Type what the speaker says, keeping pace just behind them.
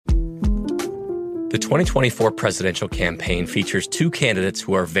The 2024 presidential campaign features two candidates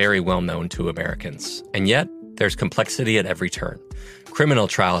who are very well known to Americans. And yet, there's complexity at every turn. Criminal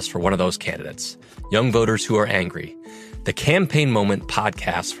trials for one of those candidates. Young voters who are angry. The Campaign Moment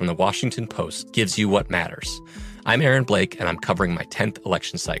podcast from the Washington Post gives you what matters. I'm Aaron Blake, and I'm covering my 10th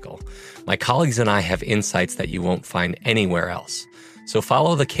election cycle. My colleagues and I have insights that you won't find anywhere else. So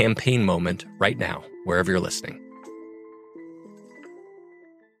follow The Campaign Moment right now, wherever you're listening.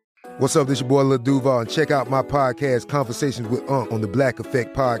 What's up, this your boy Lil Duval, and check out my podcast, Conversations with Unc, on the Black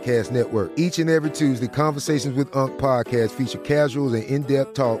Effect Podcast Network. Each and every Tuesday, Conversations with Unc podcast feature casual and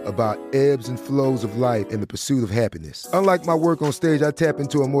in-depth talk about ebbs and flows of life and the pursuit of happiness. Unlike my work on stage, I tap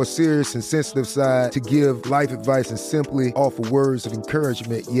into a more serious and sensitive side to give life advice and simply offer words of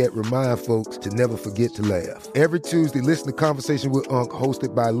encouragement, yet remind folks to never forget to laugh. Every Tuesday, listen to Conversation with Unc,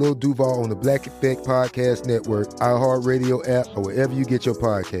 hosted by Lil Duval on the Black Effect Podcast Network, iHeartRadio app, or wherever you get your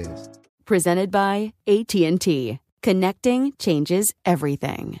podcasts. Presented by AT&T. Connecting changes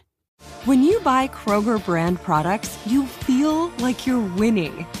everything. When you buy Kroger brand products, you feel like you're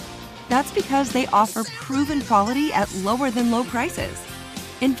winning. That's because they offer proven quality at lower than low prices.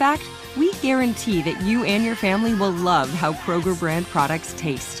 In fact, we guarantee that you and your family will love how Kroger brand products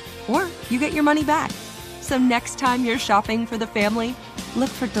taste, or you get your money back. So next time you're shopping for the family, look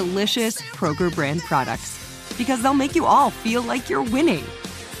for delicious Kroger brand products, because they'll make you all feel like you're winning.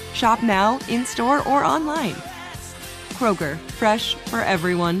 Shop now, in-store, or online. Kroger, fresh for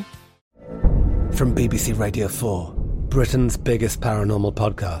everyone. From BBC Radio 4, Britain's biggest paranormal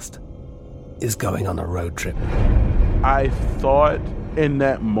podcast is going on a road trip. I thought in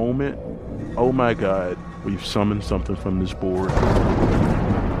that moment, oh my God, we've summoned something from this board.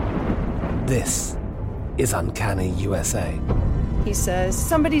 This is Uncanny USA. He says,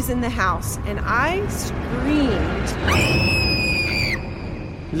 somebody's in the house, and I screamed.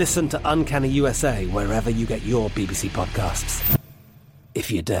 Listen to Uncanny USA wherever you get your BBC podcasts,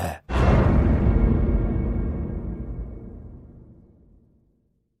 if you dare.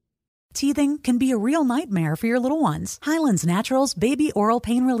 Teething can be a real nightmare for your little ones. Hyland's Naturals Baby Oral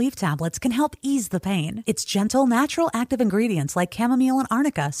Pain Relief Tablets can help ease the pain. Its gentle, natural active ingredients like chamomile and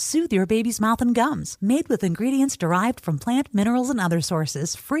arnica soothe your baby's mouth and gums. Made with ingredients derived from plant, minerals, and other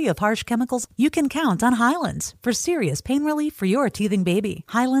sources, free of harsh chemicals, you can count on Hyland's for serious pain relief for your teething baby.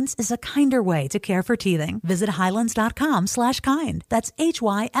 Hyland's is a kinder way to care for teething. Visit Hyland's.com/kind. That's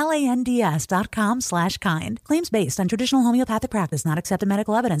HYLANDS.com/kind. Claims based on traditional homeopathic practice, not accepted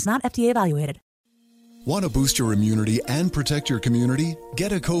medical evidence, not FDA evaluated. Want to boost your immunity and protect your community?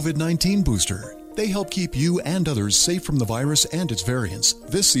 Get a COVID-19 booster. They help keep you and others safe from the virus and its variants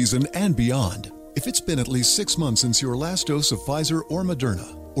this season and beyond. If it's been at least 6 months since your last dose of Pfizer or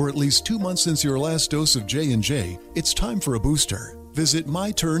Moderna, or at least 2 months since your last dose of J&J, it's time for a booster. Visit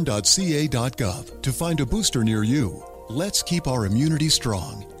myturn.ca.gov to find a booster near you. Let's keep our immunity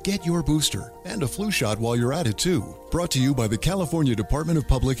strong. Get your booster and a flu shot while you're at it, too. Brought to you by the California Department of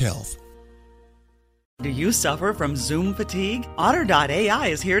Public Health. Do you suffer from Zoom fatigue? Otter.ai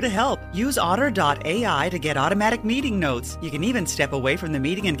is here to help. Use Otter.ai to get automatic meeting notes. You can even step away from the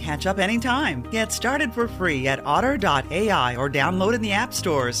meeting and catch up anytime. Get started for free at Otter.ai or download in the app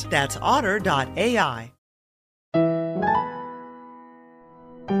stores. That's Otter.ai.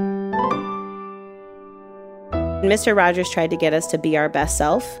 Mr. Rogers tried to get us to be our best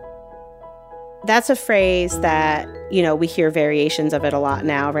self. That's a phrase that, you know, we hear variations of it a lot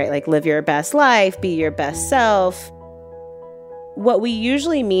now, right? Like live your best life, be your best self. What we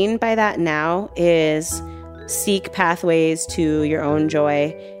usually mean by that now is seek pathways to your own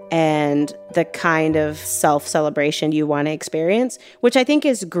joy and the kind of self-celebration you want to experience, which I think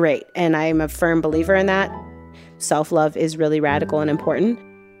is great. And I'm a firm believer in that. Self-love is really radical and important.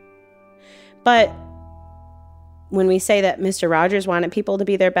 But when we say that Mr. Rogers wanted people to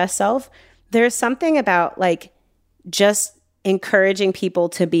be their best self, there's something about like just encouraging people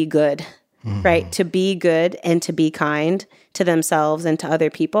to be good, right? To be good and to be kind to themselves and to other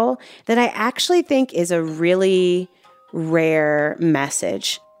people that I actually think is a really rare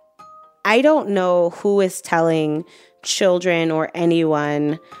message. I don't know who is telling children or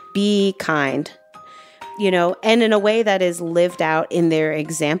anyone, be kind, you know, and in a way that is lived out in their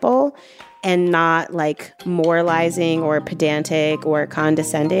example and not like moralizing or pedantic or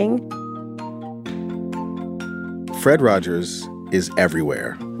condescending. Fred Rogers is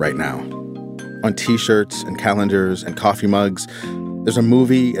everywhere right now. On T-shirts and calendars and coffee mugs. There's a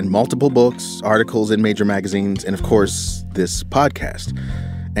movie and multiple books, articles in major magazines, and of course, this podcast.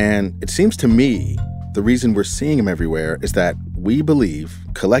 And it seems to me the reason we're seeing him everywhere is that we believe,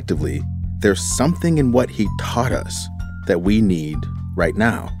 collectively, there's something in what he taught us that we need right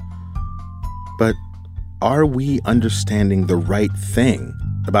now. But are we understanding the right thing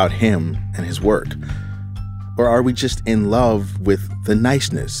about him and his work? Or are we just in love with the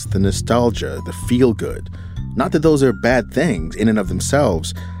niceness, the nostalgia, the feel-good? Not that those are bad things in and of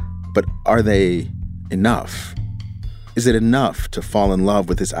themselves, but are they enough? Is it enough to fall in love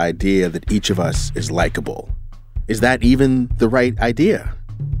with this idea that each of us is likable? Is that even the right idea?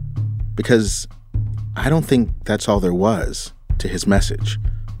 Because I don't think that's all there was to his message.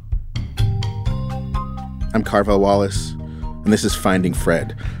 I'm Carvel Wallace, and this is Finding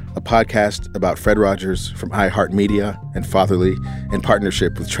Fred, a podcast about Fred Rogers from iHeartMedia and Fatherly in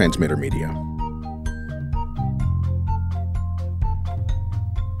partnership with Transmitter Media.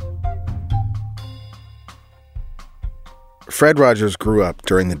 Fred Rogers grew up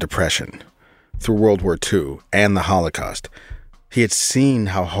during the Depression, through World War II and the Holocaust. He had seen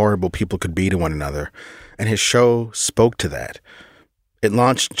how horrible people could be to one another, and his show spoke to that. It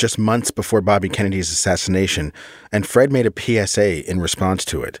launched just months before Bobby Kennedy's assassination, and Fred made a PSA in response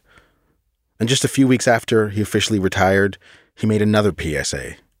to it. And just a few weeks after he officially retired, he made another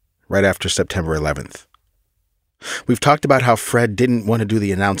PSA, right after September 11th. We've talked about how Fred didn't want to do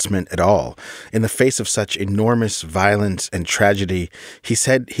the announcement at all. In the face of such enormous violence and tragedy, he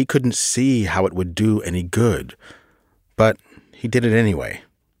said he couldn't see how it would do any good. But he did it anyway.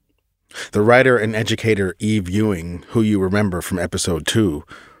 The writer and educator Eve Ewing, who you remember from episode 2,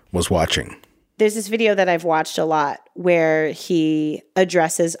 was watching. There's this video that I've watched a lot where he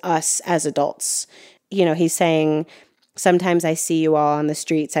addresses us as adults. You know, he's saying, sometimes I see you all on the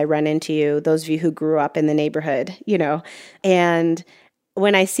streets, I run into you, those of you who grew up in the neighborhood, you know. And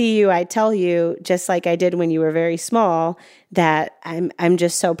when I see you, I tell you, just like I did when you were very small, that I'm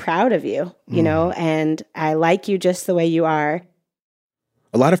just so proud of you, you know, and I like you just the way you are.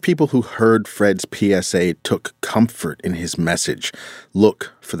 A lot of people who heard Fred's PSA took comfort in his message,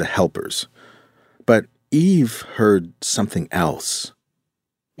 look for the helpers. But Eve heard something else.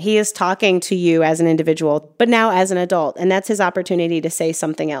 He is talking to you as an individual, but now as an adult, and that's his opportunity to say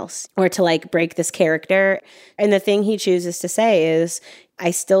something else or to like break this character. And the thing he chooses to say is,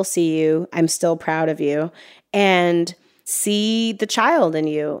 I still see you, I'm still proud of you, and see the child in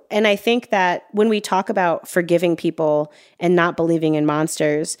you. And I think that when we talk about forgiving people and not believing in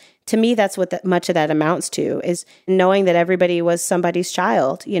monsters, to me, that's what much of that amounts to, is knowing that everybody was somebody's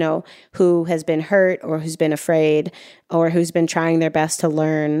child, you know, who has been hurt or who's been afraid or who's been trying their best to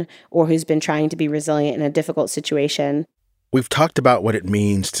learn or who's been trying to be resilient in a difficult situation. We've talked about what it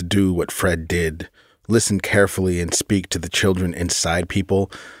means to do what Fred did, listen carefully and speak to the children inside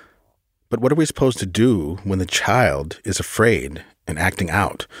people. But what are we supposed to do when the child is afraid and acting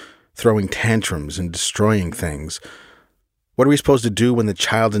out, throwing tantrums and destroying things? What are we supposed to do when the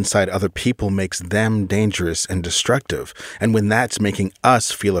child inside other people makes them dangerous and destructive, and when that's making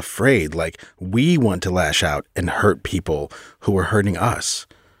us feel afraid, like we want to lash out and hurt people who are hurting us?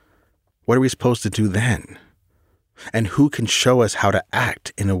 What are we supposed to do then? And who can show us how to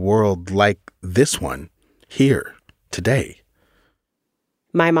act in a world like this one, here, today?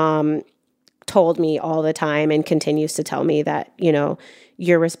 My mom told me all the time and continues to tell me that, you know,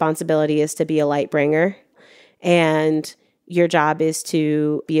 your responsibility is to be a light bringer and your job is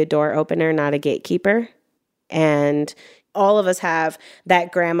to be a door opener, not a gatekeeper. And all of us have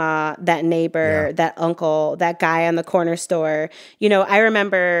that grandma, that neighbor, that uncle, that guy on the corner store. You know, I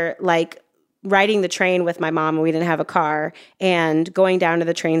remember like riding the train with my mom, and we didn't have a car, and going down to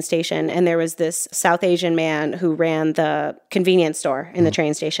the train station, and there was this South Asian man who ran the convenience store in the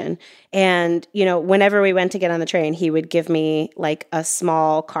train station. And, you know, whenever we went to get on the train, he would give me like a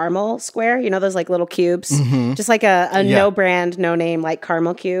small caramel square, you know, those like little cubes, just like a no brand, no name, like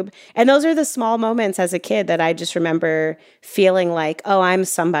caramel cube. And those are the small moments as a kid that I just remember feeling like, oh, I'm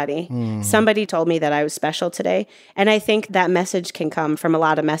somebody. Somebody told me that I was special today. And I think that message can come from a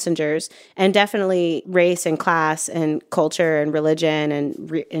lot of messengers, and definitely race and class and culture and religion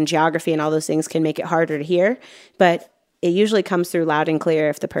and geography and all those things can make it harder to hear. But it usually comes through loud and clear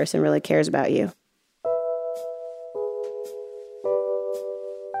if the person really cares about you.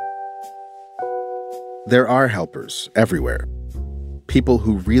 There are helpers everywhere. People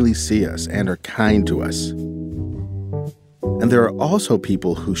who really see us and are kind to us. And there are also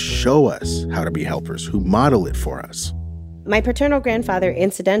people who show us how to be helpers, who model it for us. My paternal grandfather,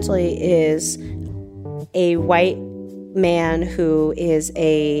 incidentally, is a white man who is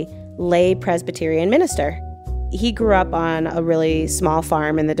a lay Presbyterian minister. He grew up on a really small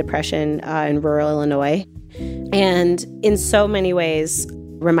farm in the Depression in rural Illinois, and in so many ways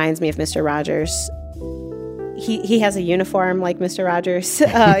reminds me of Mr. Rogers. he has a uniform like Mr. Rogers.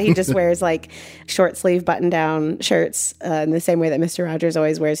 He just wears like short sleeve button down shirts in the same way that Mr. Rogers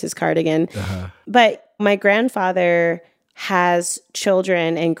always wears his cardigan. But my grandfather has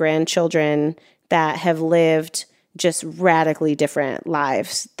children and grandchildren that have lived just radically different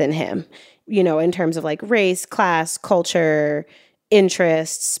lives than him, you know, in terms of like race, class, culture,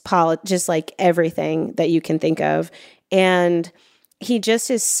 interests, just like everything that you can think of. And he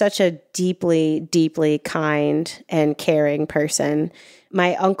just is such a deeply, deeply kind and caring person.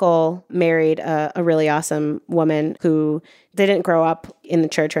 My uncle married a really awesome woman who didn't grow up in the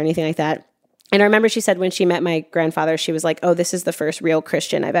church or anything like that. And I remember she said when she met my grandfather, she was like, oh, this is the first real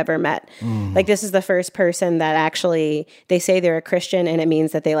Christian I've ever met. Like, this is the first person that actually, they say they're a Christian and it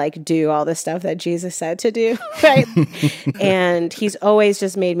means that they like do all the stuff that Jesus said to do, right? And he's always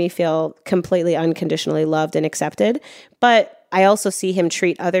just made me feel completely unconditionally loved and accepted. But I also see him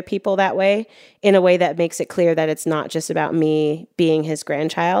treat other people that way in a way that makes it clear that it's not just about me being his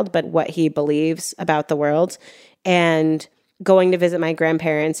grandchild, but what he believes about the world. And going to visit my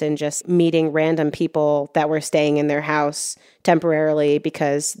grandparents and just meeting random people that were staying in their house temporarily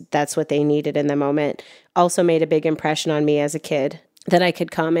because that's what they needed in the moment also made a big impression on me as a kid, that I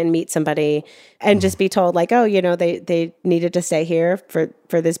could come and meet somebody and just be told like, oh, you know, they needed to stay here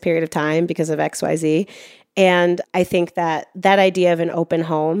for this period of time because of XYZ. And I think that idea of an open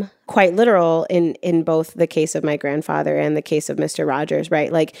home, quite literal in both the case of my grandfather and the case of Mr. Rogers,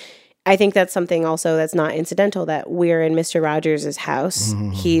 right? Like, I think that's something also that's not incidental, that we're in Mr. Rogers' house.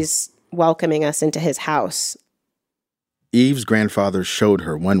 He's welcoming us into his house. Eve's grandfather showed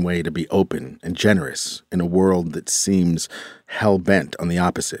her one way to be open and generous in a world that seems hell-bent on the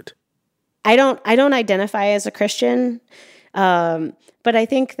opposite. I don't identify as a Christian, but I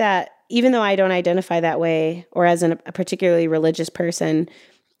think that even though I don't identify that way or as a particularly religious person,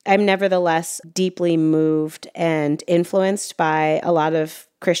 I'm nevertheless deeply moved and influenced by a lot of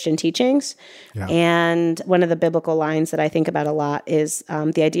Christian teachings. Yeah. And one of the biblical lines that I think about a lot is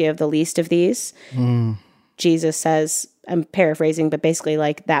the idea of the least of these. Jesus says, I'm paraphrasing, but basically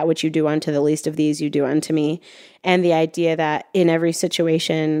like, that which you do unto the least of these, you do unto me. And the idea that in every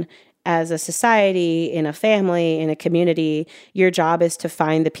situation, as a society, in a family, in a community, your job is to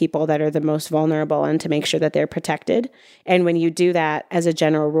find the people that are the most vulnerable and to make sure that they're protected. And when you do that, as a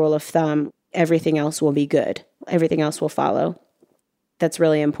general rule of thumb, everything else will be good. Everything else will follow. That's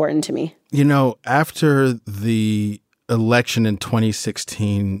really important to me. You know, after the election in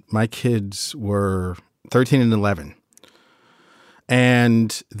 2016, my kids were 13 and 11.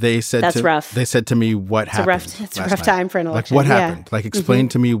 And they said rough. They said to me, what happened? It's a rough time for an election. Like, what happened? Like, explain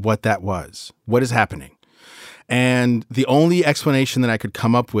to me what that was. What is happening? And the only explanation that I could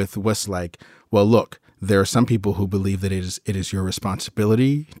come up with was like, well, look, there are some people who believe that it is your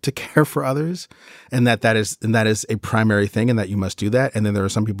responsibility to care for others, and that is a primary thing, and that you must do that. And then there are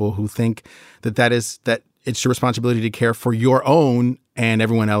some people who think that it's your responsibility to care for your own, and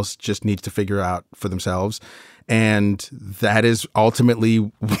everyone else just needs to figure out for themselves. And that is ultimately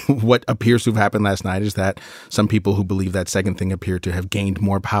what appears to have happened last night, is that some people who believe that second thing appear to have gained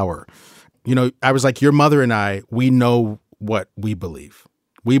more power. You know, I was like, your mother and I, we know what we believe.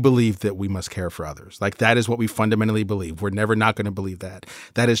 We believe that we must care for others. Like, that is what we fundamentally believe. We're never not going to believe that.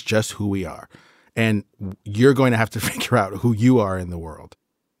 That is just who we are. And you're going to have to figure out who you are in the world.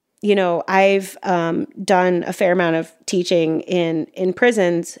 You know, I've done a fair amount of teaching in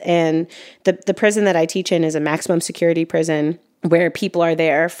prisons, and the prison that I teach in is a maximum security prison where people are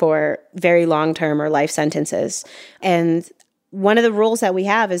there for very long-term or life sentences. And one of the rules that we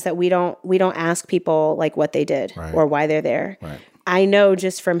have is that we don't ask people like what they did or why they're there. Right. I know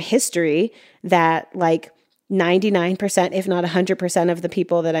just from history that like 99%, if not 100% of the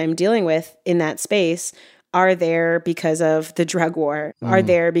people that I'm dealing with in that space are there because of the drug war, are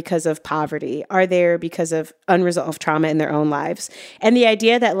there because of poverty, are there because of unresolved trauma in their own lives. And the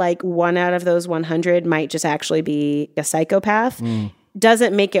idea that like 1 out of those 100 might just actually be a psychopath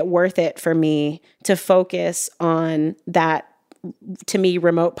doesn't make it worth it for me to focus on that, to me,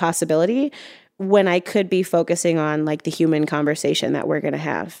 remote possibility, when I could be focusing on like the human conversation that we're going to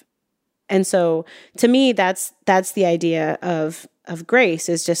have. And so to me, that's the idea of grace,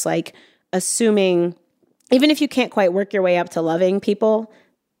 is just like assuming, even if you can't quite work your way up to loving people,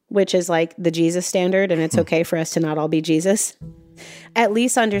 which is like the Jesus standard, and it's okay for us to not all be Jesus, at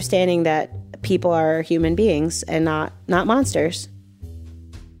least understanding that people are human beings and not monsters.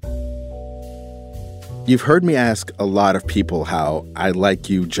 You've heard me ask a lot of people how I like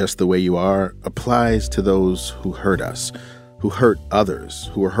you just the way you are applies to those who hurt us, who hurt others,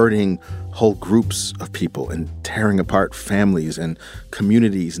 who are hurting whole groups of people and tearing apart families and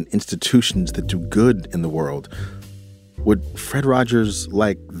communities and institutions that do good in the world. Would Fred Rogers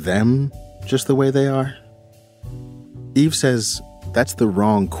like them just the way they are? Eve says that's the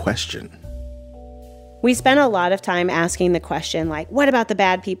wrong question. We spend a lot of time asking the question, like, what about the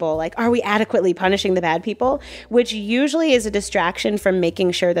bad people? Like, are we adequately punishing the bad people? Which usually is a distraction from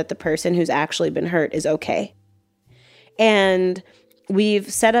making sure that the person who's actually been hurt is okay. And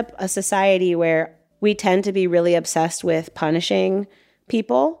we've set up a society where we tend to be really obsessed with punishing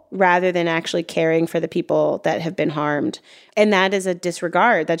people rather than actually caring for the people that have been harmed. And that is a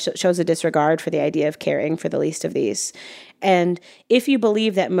disregard. That shows a disregard for the idea of caring for the least of these. And if you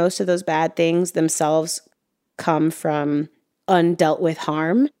believe that most of those bad things themselves come from undealt with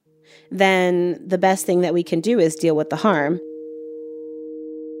harm, then the best thing that we can do is deal with the harm.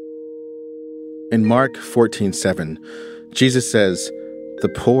 In Mark 14:7, Jesus says, "The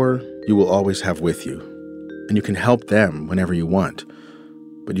poor you will always have with you, and you can help them whenever you want,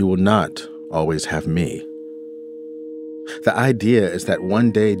 but you will not always have me." The idea is that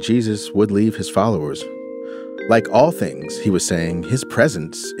one day Jesus would leave his followers. Like all things, he was saying, his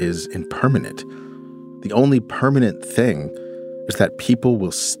presence is impermanent. The only permanent thing is that people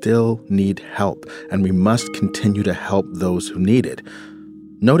will still need help, and we must continue to help those who need it.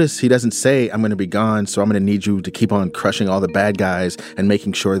 Notice he doesn't say, I'm going to be gone, so I'm going to need you to keep on crushing all the bad guys and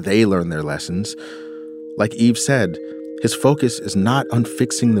making sure they learn their lessons. Like Eve said, his focus is not on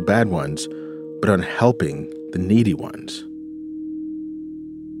fixing the bad ones, but on helping the needy ones.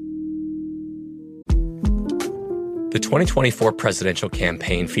 The 2024 presidential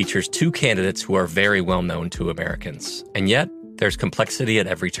campaign features two candidates who are very well known to Americans. And yet, there's complexity at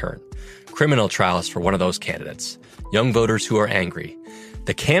every turn. Criminal trials for one of those candidates. Young voters who are angry.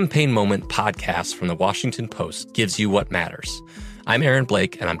 The Campaign Moment podcast from the Washington Post gives you what matters. I'm Aaron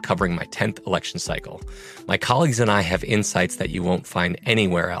Blake, and I'm covering my 10th election cycle. My colleagues and I have insights that you won't find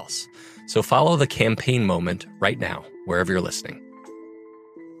anywhere else. So follow The Campaign Moment right now, wherever you're listening.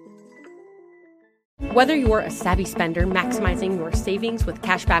 Whether you're a savvy spender maximizing your savings with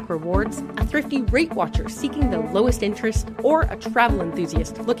cashback rewards, a thrifty rate watcher seeking the lowest interest, or a travel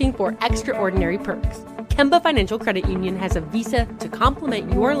enthusiast looking for extraordinary perks, Kemba Financial Credit Union has a visa to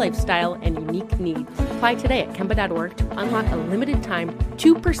complement your lifestyle and unique needs. Apply today at Kemba.org to unlock a limited time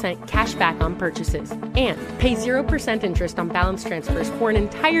 2% cash back on purchases and pay 0% interest on balance transfers for an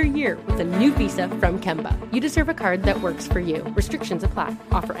entire year with a new visa from Kemba. You deserve a card that works for you. Restrictions apply.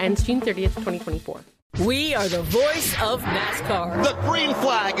 Offer ends June 30th, 2024. We are the voice of NASCAR. The green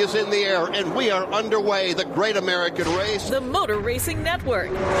flag is in the air, and we are underway. The Great American Race. The Motor Racing Network.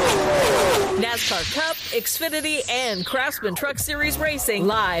 NASCAR Cup, Xfinity, and Craftsman Truck Series Racing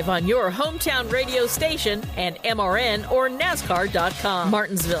live on your hometown radio station and MRN or NASCAR.com.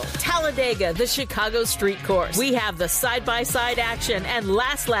 Martinsville, Talladega, the Chicago Street Course. We have the side-by-side action and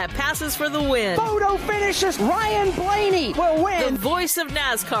last lap passes for the win. Photo finishes. Ryan Blaney will win. The voice of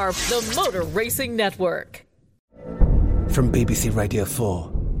NASCAR, the Motor Racing Network. From BBC Radio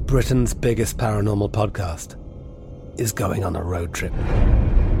 4, Britain's biggest paranormal podcast is going on a road trip.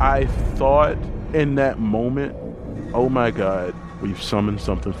 I thought in that moment, oh my God, we've summoned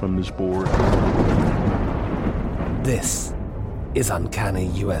something from this board. This is Uncanny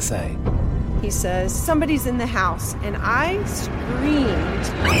USA. He says, somebody's in the house, and I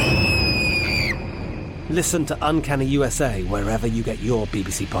screamed. Listen to Uncanny USA wherever you get your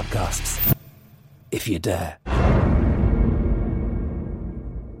BBC podcasts, if you dare.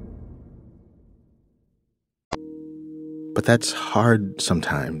 But that's hard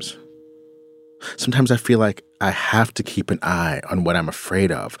sometimes. Sometimes I feel like I have to keep an eye on what I'm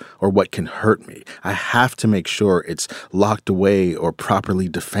afraid of or what can hurt me. I have to make sure it's locked away or properly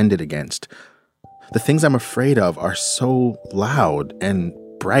defended against. The things I'm afraid of are so loud and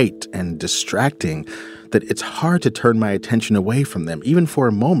bright and distracting that it's hard to turn my attention away from them, even for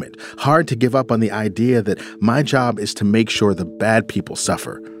a moment. Hard to give up on the idea that my job is to make sure the bad people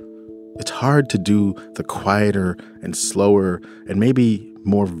suffer. It's hard to do the quieter and slower and maybe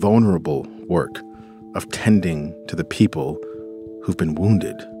more vulnerable work of tending to the people who've been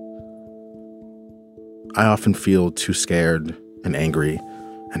wounded. I often feel too scared and angry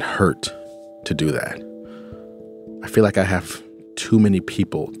and hurt to do that. I feel like I have too many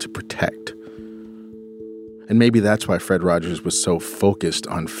people to protect. And maybe that's why Fred Rogers was so focused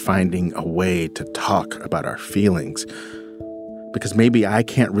on finding a way to talk about our feelings. Because maybe I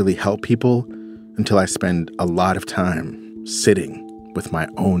can't really help people until I spend a lot of time sitting with my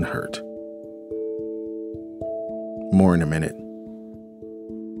own hurt. More in a minute.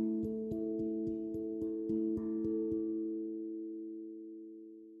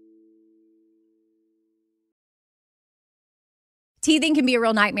 Teething can be a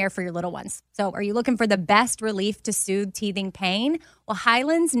real nightmare for your little ones. So are you looking for the best relief to soothe teething pain? Well,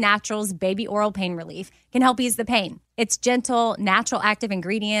 Hyland's Naturals Baby Oral Pain Relief can help ease the pain. It's gentle, natural active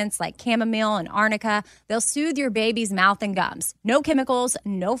ingredients like chamomile and arnica. They'll soothe your baby's mouth and gums. No chemicals,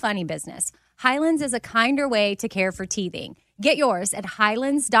 no funny business. Hyland's is a kinder way to care for teething. Get yours at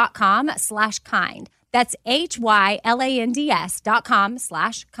hylands.com/kind. That's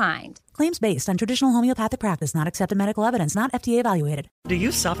HYLANDS.com/kind. Claims based on traditional homeopathic practice, not accepted medical evidence, not FDA evaluated. Do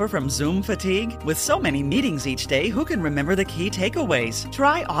you suffer from Zoom fatigue? With so many meetings each day, who can remember the key takeaways?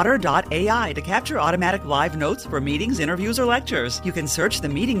 Try Otter.ai to capture automatic live notes for meetings, interviews, or lectures. You can search the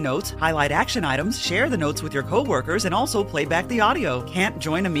meeting notes, highlight action items, share the notes with your coworkers, and also play back the audio. Can't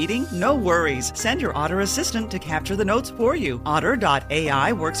join a meeting? No worries. Send your Otter assistant to capture the notes for you.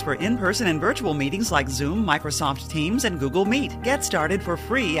 Otter.ai works for in-person and virtual meetings like Zoom, Microsoft Teams, and Google Meet. Get started for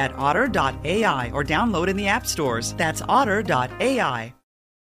free at Otter.ai or download in the app stores. That's Otter.ai.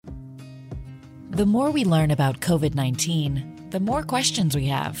 The more we learn about COVID-19, the more questions we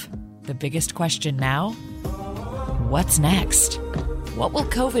have. The biggest question now? What's next? What will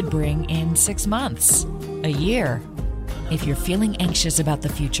COVID bring in 6 months? A year? If you're feeling anxious about the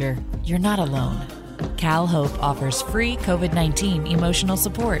future, you're not alone. CalHope offers free COVID-19 emotional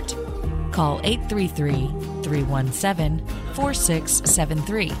support. Call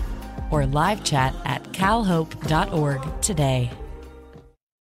 833-317-4673 or live chat at calhope.org today.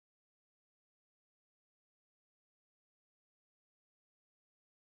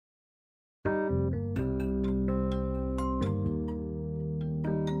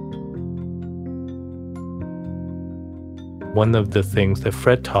 One of the things that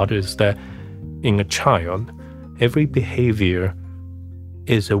Fred taught is that in a child, every behavior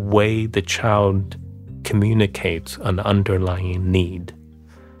is a way the child communicates an underlying need.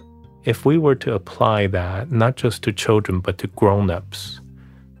 If we were to apply that, not just to children, but to grown-ups,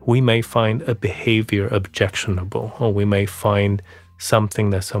 we may find a behavior objectionable, or we may find something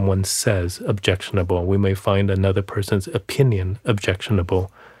that someone says objectionable. We may find another person's opinion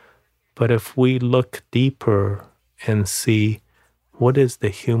objectionable. But if we look deeper and see what is the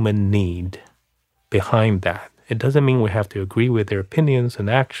human need behind that, it doesn't mean we have to agree with their opinions and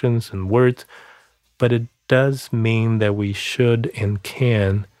actions and words, but it does mean that we should and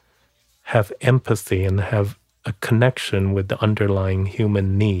can have empathy and have a connection with the underlying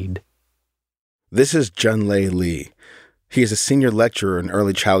human need. This is Junlei Lee. He is a senior lecturer in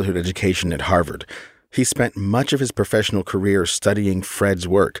early childhood education at Harvard. He spent much of his professional career studying Fred's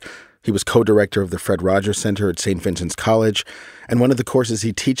work. He was co-director of the Fred Rogers Center at St. Vincent's College, and one of the courses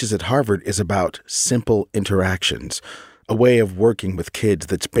he teaches at Harvard is about simple interactions, a way of working with kids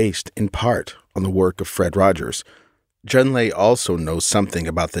that's based, in part, on the work of Fred Rogers. Junlei also knows something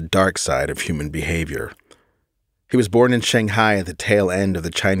about the dark side of human behavior. He was born in Shanghai at the tail end of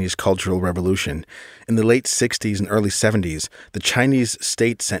the Chinese Cultural Revolution. In the late 60s and early 70s, the Chinese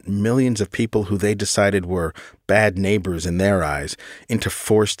state sent millions of people who they decided were bad neighbors in their eyes into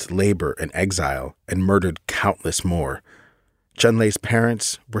forced labor and exile, and murdered countless more. Junlei's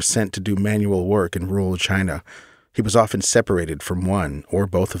parents were sent to do manual work in rural China. He was often separated from one or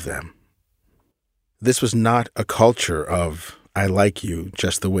both of them. This was not a culture of, I like you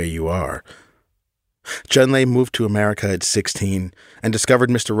just the way you are. Junlei moved to America at 16 and discovered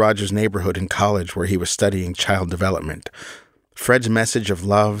Mr. Rogers' neighborhood in college where he was studying child development. Fred's message of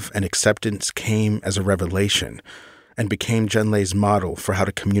love and acceptance came as a revelation and became Junlei's model for how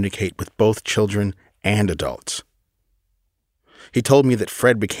to communicate with both children and adults. He told me that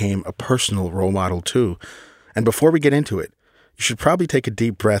Fred became a personal role model too, and before we get into it, you should probably take a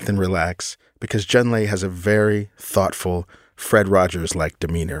deep breath and relax because Junlei has a very thoughtful, Fred Rogers-like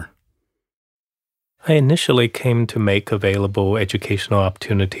demeanor. I initially came to make available educational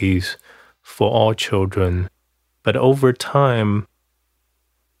opportunities for all children, but over time,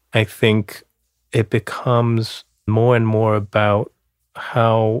 I think it becomes more and more about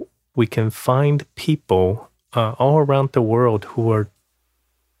how we can find people all around the world who are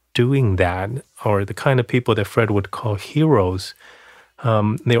doing that, or the kind of people that Fred would call heroes.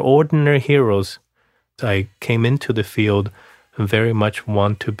 They're ordinary heroes. I came into the field and very much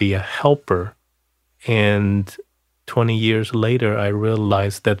want to be a helper. And 20 years later, I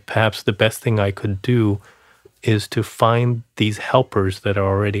realized that perhaps the best thing I could do is to find these helpers that are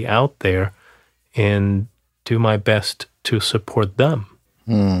already out there and do my best to support them.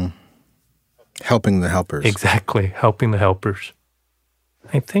 Helping the helpers. Exactly, helping the helpers.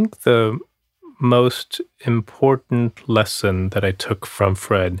 I think the most important lesson that I took from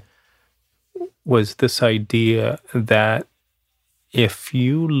Fred was this idea that if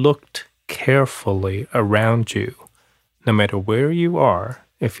you looked carefully around you, no matter where you are,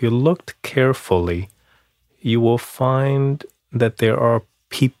 if you looked carefully, you will find that there are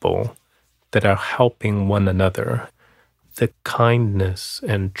people that are helping one another. The kindness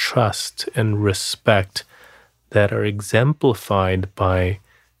and trust and respect that are exemplified by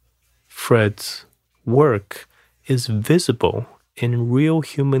Fred's work is visible in real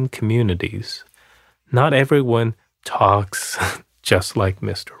human communities. Not everyone talks just like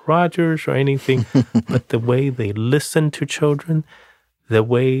Mr. Rogers or anything, but the way they listen to children, the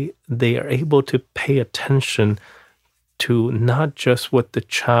way they are able to pay attention to not just what the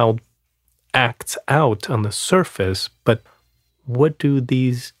child acts out on the surface, but what do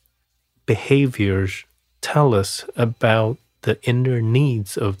these behaviors tell us about the inner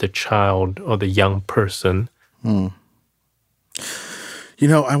needs of the child or the young person? You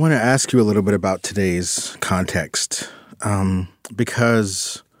know, I want to ask you a little bit about today's context,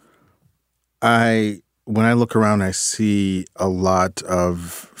 because when I look around, I see a lot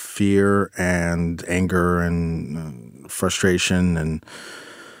of fear and anger and frustration and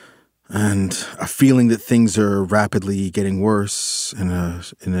a feeling that things are rapidly getting worse in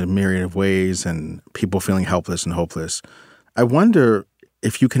a myriad of ways, and people feeling helpless and hopeless. I wonder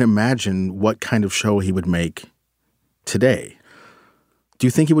if you can imagine what kind of show he would make today. Do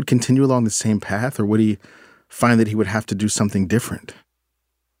you think he would continue along the same path, or would he find that he would have to do something different?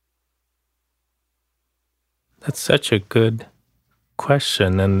 That's such a good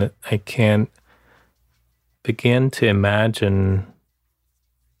question, and I can't begin to imagine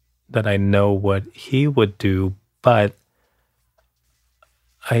that I know what he would do, but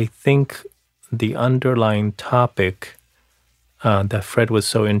I think the underlying topic that Fred was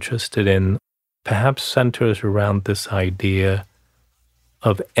so interested in perhaps centers around this idea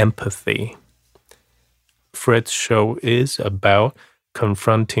of empathy. Fred's show is about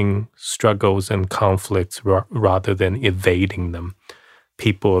confronting struggles and conflicts rather than evading them.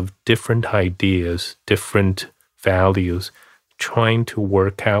 People of different ideas, different values, trying to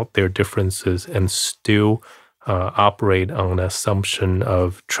work out their differences and still operate on an assumption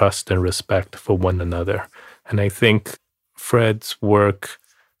of trust and respect for one another. And I think Fred's work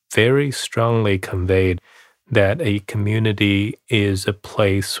very strongly conveyed that a community is a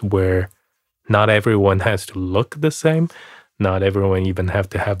place where not everyone has to look the same, not everyone even have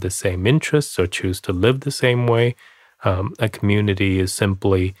to have the same interests or choose to live the same way. A community is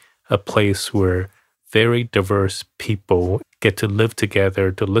simply a place where very diverse people get to live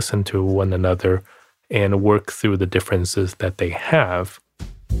together, to listen to one another, and work through the differences that they have.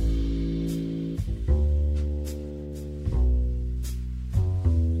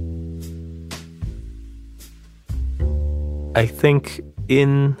 I think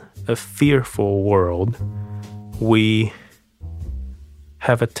in a fearful world, we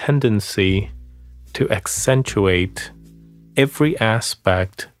have a tendency to accentuate every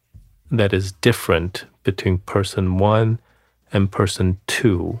aspect that is different between person one and person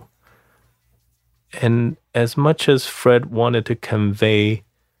two. And as much as Fred wanted to convey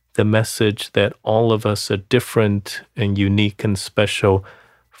the message that all of us are different and unique and special,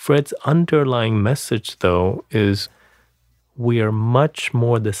 Fred's underlying message, though, is we are much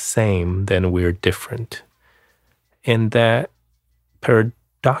more the same than we're different. And that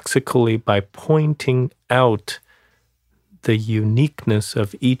paradoxically, by pointing out the uniqueness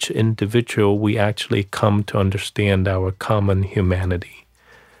of each individual, we actually come to understand our common humanity.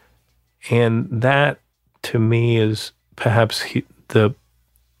 And that, to me, is perhaps the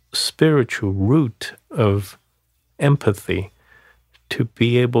spiritual root of empathy, to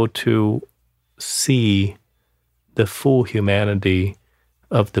be able to see the full humanity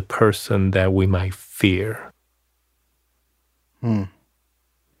of the person that we might fear. You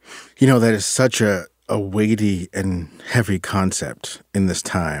know, that is such a weighty and heavy concept in this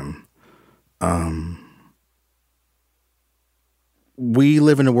time. We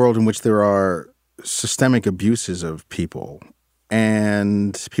live in a world in which there are systemic abuses of people,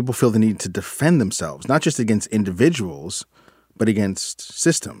 and people feel the need to defend themselves, not just against individuals, but against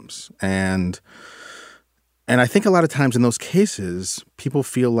systems. And I think a lot of times in those cases, people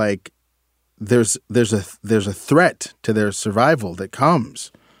feel like there's a threat to their survival that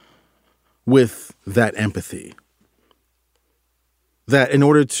comes with that empathy. That in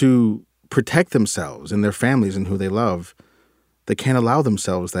order to protect themselves and their families and who they love, they can't allow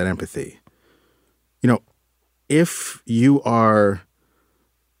themselves that empathy. You know, if you are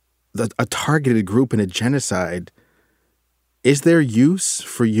a targeted group in a genocide, is there use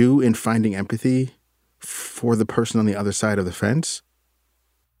for you in finding empathy for the person on the other side of the fence?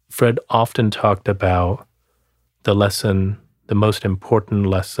 Fred often talked about the lesson, the most important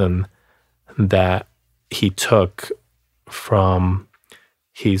lesson that he took from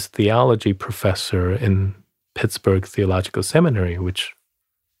his theology professor in Pittsburgh Theological Seminary, which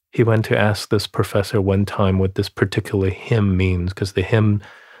he went to ask this professor one time what this particular hymn means, because the hymn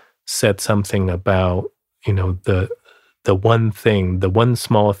said something about, the one thing, the one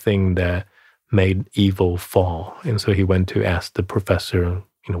small thing that made evil fall. And so he went to ask the professor,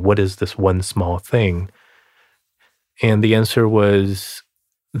 what is this one small thing? And the answer was,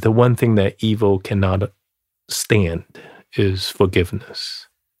 the one thing that evil cannot stand is forgiveness.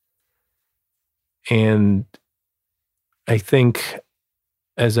 And I think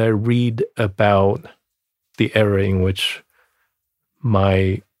as I read about the era in which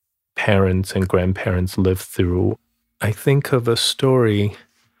my parents and grandparents lived through, I think of a story.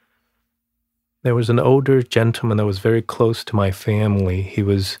 There was an older gentleman that was very close to my family. He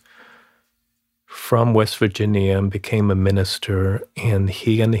was from West Virginia and became a minister, and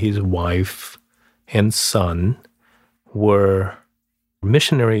he and his wife and son were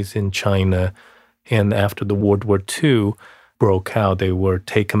missionaries in China, and after the World War II broke out, they were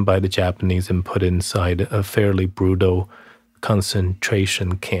taken by the Japanese and put inside a fairly brutal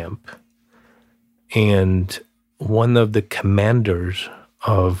concentration camp. And one of the commanders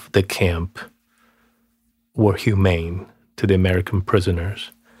of the camp were humane to the American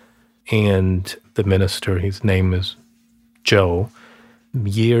prisoners. And the minister, his name is Joe,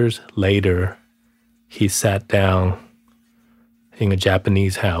 years later, he sat down in a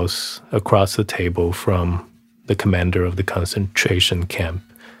Japanese house across the table from the commander of the concentration camp,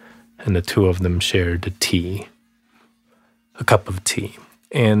 and the two of them shared a cup of tea.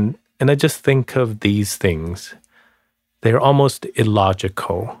 And I just think of these things. They're almost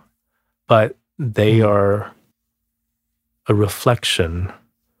illogical, but they are a reflection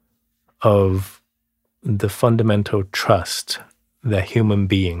of the fundamental trust that human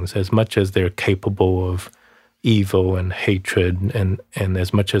beings, as much as they're capable of evil and hatred, and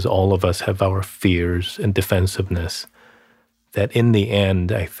as much as all of us have our fears and defensiveness, that in the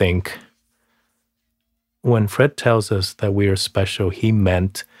end, I think, when Fred tells us that we are special, he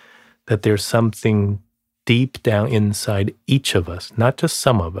meant that there's something deep down inside each of us, not just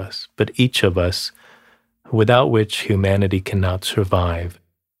some of us, but each of us, without which humanity cannot survive.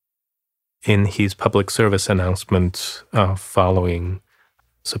 In his public service announcements following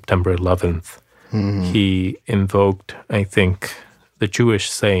September 11th, he invoked, I think, the Jewish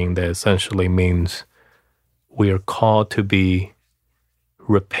saying that essentially means we are called to be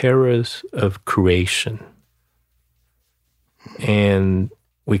repairers of creation. And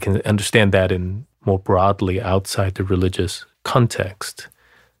we can understand that in more broadly outside the religious context,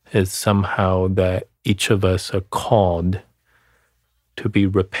 is somehow that each of us are called to be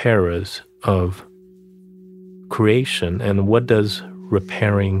repairers of creation. And what does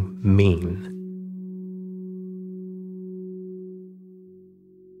repairing mean?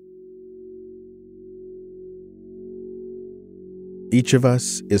 Each of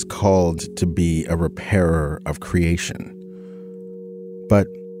us is called to be a repairer of creation. But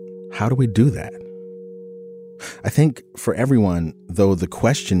how do we do that? I think for everyone, though the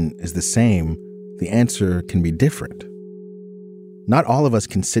question is the same, the answer can be different. Not all of us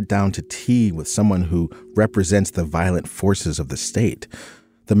can sit down to tea with someone who represents the violent forces of the state.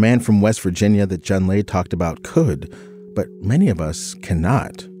 The man from West Virginia that Jun Lei talked about could, but many of us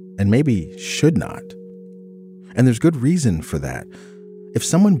cannot, and maybe should not. And there's good reason for that. If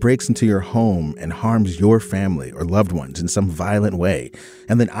someone breaks into your home and harms your family or loved ones in some violent way,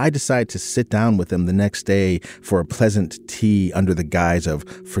 and then I decide to sit down with them the next day for a pleasant tea under the guise of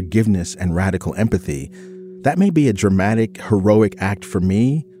forgiveness and radical empathy, that may be a dramatic, heroic act for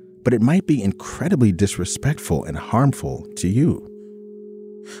me, but it might be incredibly disrespectful and harmful to you.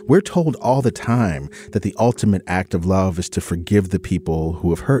 We're told all the time that the ultimate act of love is to forgive the people who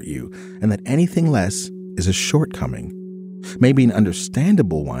have hurt you, and that anything less is a shortcoming. Maybe an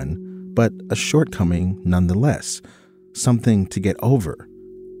understandable one, but a shortcoming nonetheless, something to get over.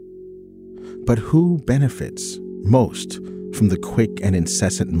 But who benefits most from the quick and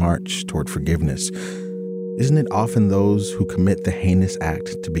incessant march toward forgiveness? Isn't it often those who commit the heinous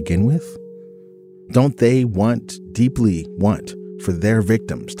act to begin with? Don't they deeply want, for their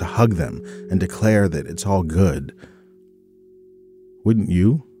victims to hug them and declare that it's all good? Wouldn't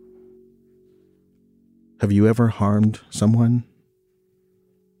you? Have you ever harmed someone?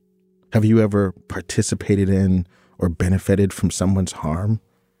 Have you ever participated in or benefited from someone's harm?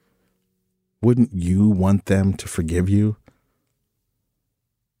 Wouldn't you want them to forgive you?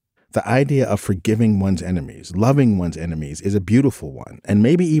 The idea of forgiving one's enemies, loving one's enemies, is a beautiful one, and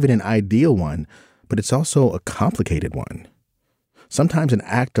maybe even an ideal one, but it's also a complicated one. Sometimes an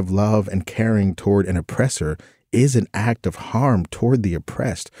act of love and caring toward an oppressor is an act of harm toward the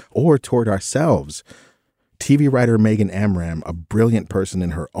oppressed or toward ourselves. TV writer Megan Amram, a brilliant person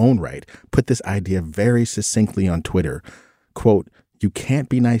in her own right, put this idea very succinctly on Twitter. Quote, "You can't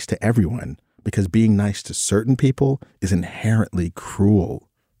be nice to everyone because being nice to certain people is inherently cruel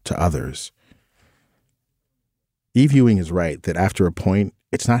to others." Eve Ewing is right that after a point,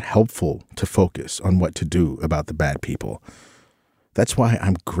 it's not helpful to focus on what to do about the bad people. That's why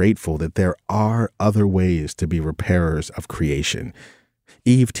I'm grateful that there are other ways to be repairers of creation.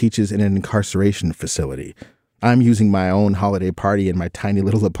 Eve teaches in an incarceration facility. I'm using my own holiday party in my tiny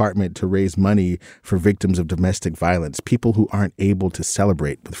little apartment to raise money for victims of domestic violence, people who aren't able to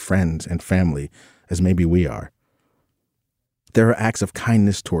celebrate with friends and family as maybe we are. There are acts of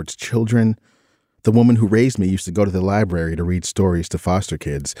kindness towards children. The woman who raised me used to go to the library to read stories to foster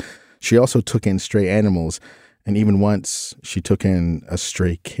kids. She also took in stray animals, and even once she took in a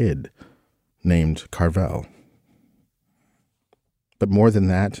stray kid named Carvel. But more than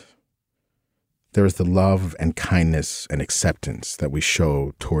that, there is the love and kindness and acceptance that we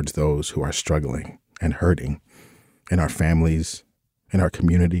show towards those who are struggling and hurting in our families, in our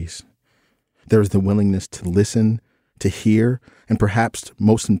communities. There is the willingness to listen, to hear, and perhaps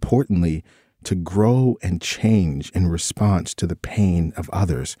most importantly, to grow and change in response to the pain of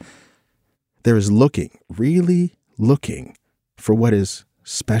others. There is looking, really looking for what is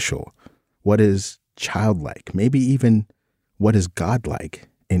special, what is childlike, maybe even what is godlike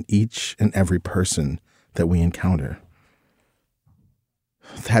in each and every person that we encounter.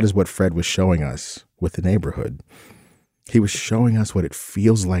 That is what Fred was showing us with the neighborhood. He was showing us what it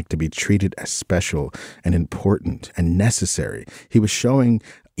feels like to be treated as special and important and necessary. He was showing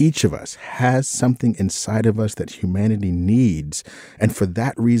each of us has something inside of us that humanity needs, and for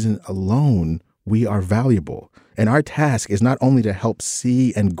that reason alone, we are valuable. And our task is not only to help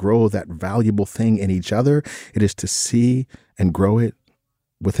see and grow that valuable thing in each other, it is to see and grow it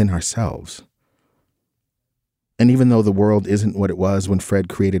within ourselves. And even though the world isn't what it was when Fred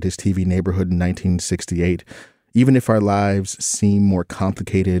created his TV neighborhood in 1968, even if our lives seem more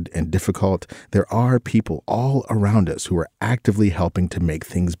complicated and difficult, there are people all around us who are actively helping to make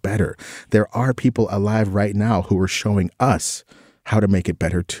things better. There are people alive right now who are showing us how to make it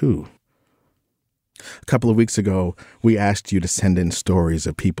better too. A couple of weeks ago, we asked you to send in stories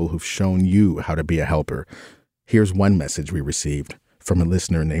of people who've shown you how to be a helper. Here's one message we received from a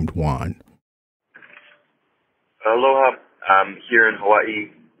listener named Juan. Aloha. I'm here in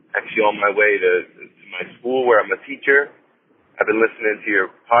Hawaii, actually on my way to my school where I'm a teacher. I've been listening to your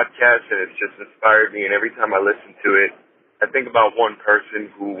podcast, and it's just inspired me, and every time I listen to it, I think about one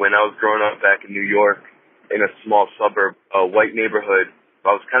person who, when I was growing up back in New York, in a small suburb, a white neighborhood,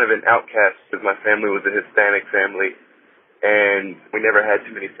 I was kind of an outcast because my family was a Hispanic family, and we never had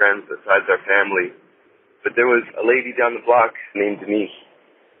too many friends besides our family. But there was a lady down the block named Denise,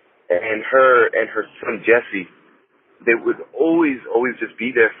 and her son Jesse, they would always just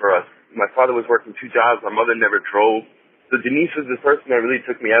be there for us. My father was working 2 jobs. My mother never drove. So Denise was the person that really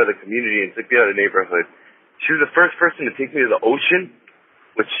took me out of the community and took me out of the neighborhood. She was the first person to take me to the ocean,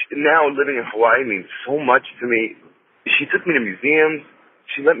 which now living in Hawaii means so much to me. She took me to museums.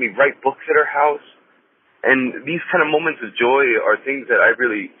 She let me write books at her house. And these kind of moments of joy are things that I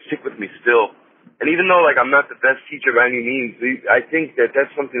really stick with me still. And even though I'm not the best teacher by any means, I think that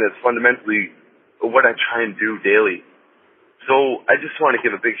that's something that's fundamentally what I try and do daily. So I just want to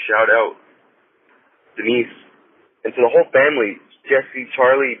give a big shout out to Denise and to the whole family, Jesse,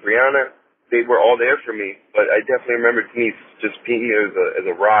 Charlie, Brianna. They were all there for me, but I definitely remember Denise just being there as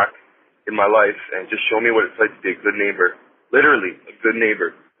a rock in my life and just showing me what it's like to be a good neighbor. Literally, a good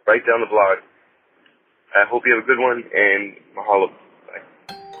neighbor, right down the block. I hope you have a good one, and mahalo. Bye.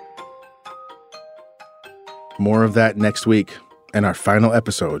 More of that next week in our final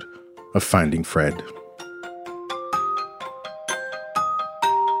episode of Finding Fred.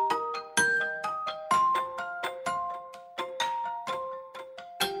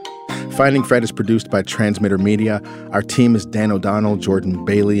 Finding Fred is produced by Transmitter Media. Our team is Dan O'Donnell, Jordan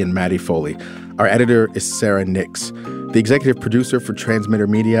Bailey, and Maddie Foley. Our editor is Sarah Nix. The executive producer for Transmitter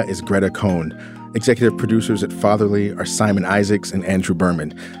Media is Greta Cohn. Executive producers at Fatherly are Simon Isaacs and Andrew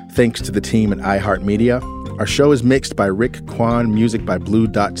Berman. Thanks to the team at iHeartMedia. Our show is mixed by Rick Kwan, music by Blue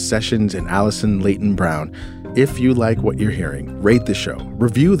Dot Sessions and Allison Leighton Brown. If you like what you're hearing, rate the show,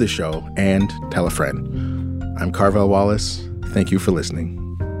 review the show, and tell a friend. I'm Carvel Wallace. Thank you for listening.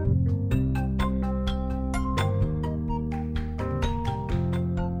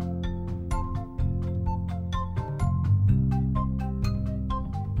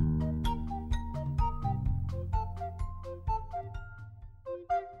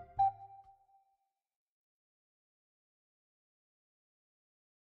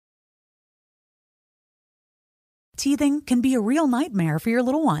 Teething can be a real nightmare for your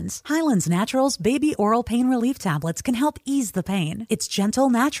little ones. Highlands Naturals Baby Oral Pain Relief Tablets can help ease the pain. Its gentle,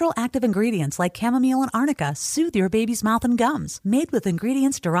 natural active ingredients like chamomile and arnica soothe your baby's mouth and gums. Made with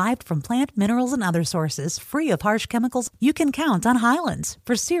ingredients derived from plant, minerals, and other sources, free of harsh chemicals, you can count on Highlands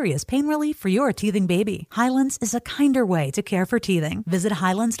for serious pain relief for your teething baby. Highlands is a kinder way to care for teething. Visit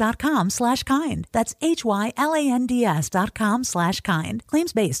highlands.com/kind. That's HYLANDS.com/kind.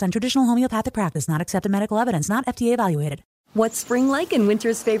 Claims based on traditional homeopathic practice, not accepted medical evidence, not FDA evaluated. What's spring like in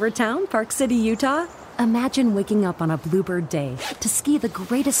winter's favorite town, Park City, Utah? Imagine waking up on a bluebird day to ski the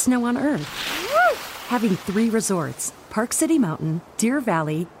greatest snow on Earth. Having 3 resorts, Park City Mountain, Deer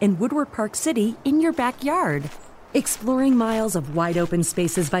Valley, and Woodward Park City in your backyard. Exploring miles of wide open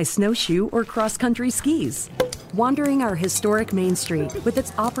spaces by snowshoe or cross-country skis. Wandering our historic Main Street with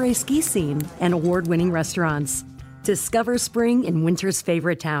its après ski scene and award-winning restaurants. Discover spring in winter's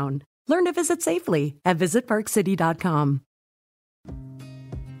favorite town. Learn to visit safely at visitparkcity.com.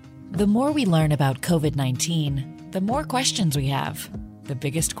 The more we learn about COVID-19, the more questions we have. The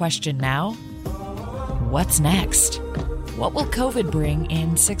biggest question now? What's next? What will COVID bring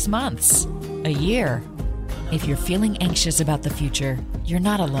in 6 months? A year? If you're feeling anxious about the future, you're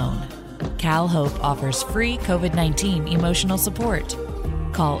not alone. CalHope offers free COVID-19 emotional support.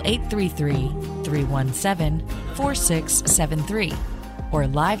 Call 833-317-4673 or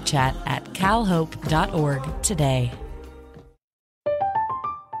live chat at calhope.org today.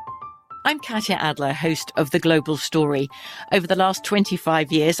 I'm Katya Adler, host of The Global Story. Over the last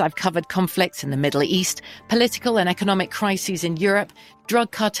 25 years, I've covered conflicts in the Middle East, political and economic crises in Europe,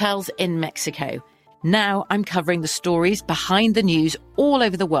 drug cartels in Mexico. Now I'm covering the stories behind the news all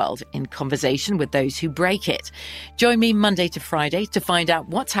over the world in conversation with those who break it. Join me Monday to Friday to find out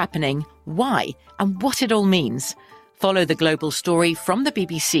what's happening, why, and what it all means. Follow The Global Story from the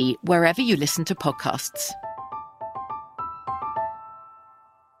BBC wherever you listen to podcasts.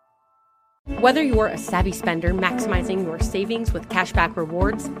 Whether you're a savvy spender maximizing your savings with cashback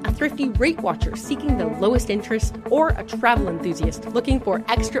rewards, a thrifty rate watcher seeking the lowest interest, or a travel enthusiast looking for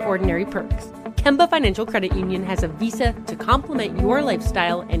extraordinary perks, Kemba Financial Credit Union has a visa to complement your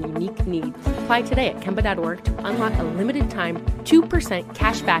lifestyle and unique needs. Apply today at Kemba.org to unlock a limited-time 2%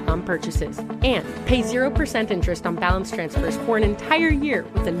 cash back on purchases and pay 0% interest on balance transfers for an entire year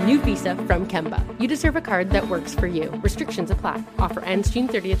with a new visa from Kemba. You deserve a card that works for you. Restrictions apply. Offer ends June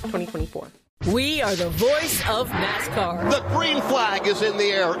 30th, 2024. We are the voice of NASCAR. The green flag is in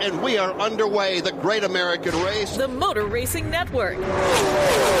the air, and we are underway. The Great American Race. The Motor Racing Network.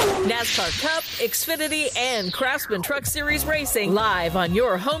 NASCAR Cup, Xfinity, and Craftsman Truck Series Racing live on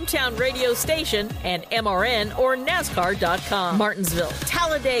your hometown radio station and MRN or NASCAR.com. Martinsville,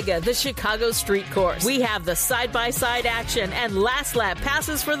 Talladega, the Chicago Street Course. We have the side-by-side action and last lap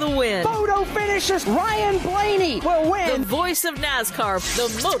passes for the win. Photo finishes. Ryan Blaney will win. The voice of NASCAR, the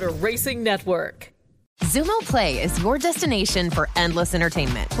Motor Racing Network. Xumo Play is your destination for endless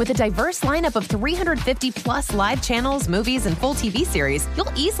entertainment. With a diverse lineup of 350-plus live channels, movies, and full TV series,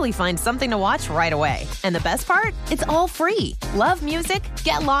 you'll easily find something to watch right away. And the best part? It's all free. Love music?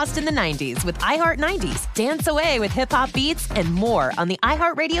 Get lost in the 90s with iHeart 90s. Dance away with hip-hop beats and more on the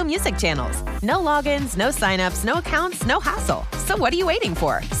iHeartRadio music channels. No logins, no signups, no accounts, no hassle. So what are you waiting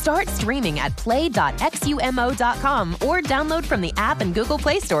for? Start streaming at play.xumo.com or download from the app and Google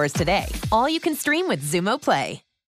Play stores today. All you can stream with Xumo Play.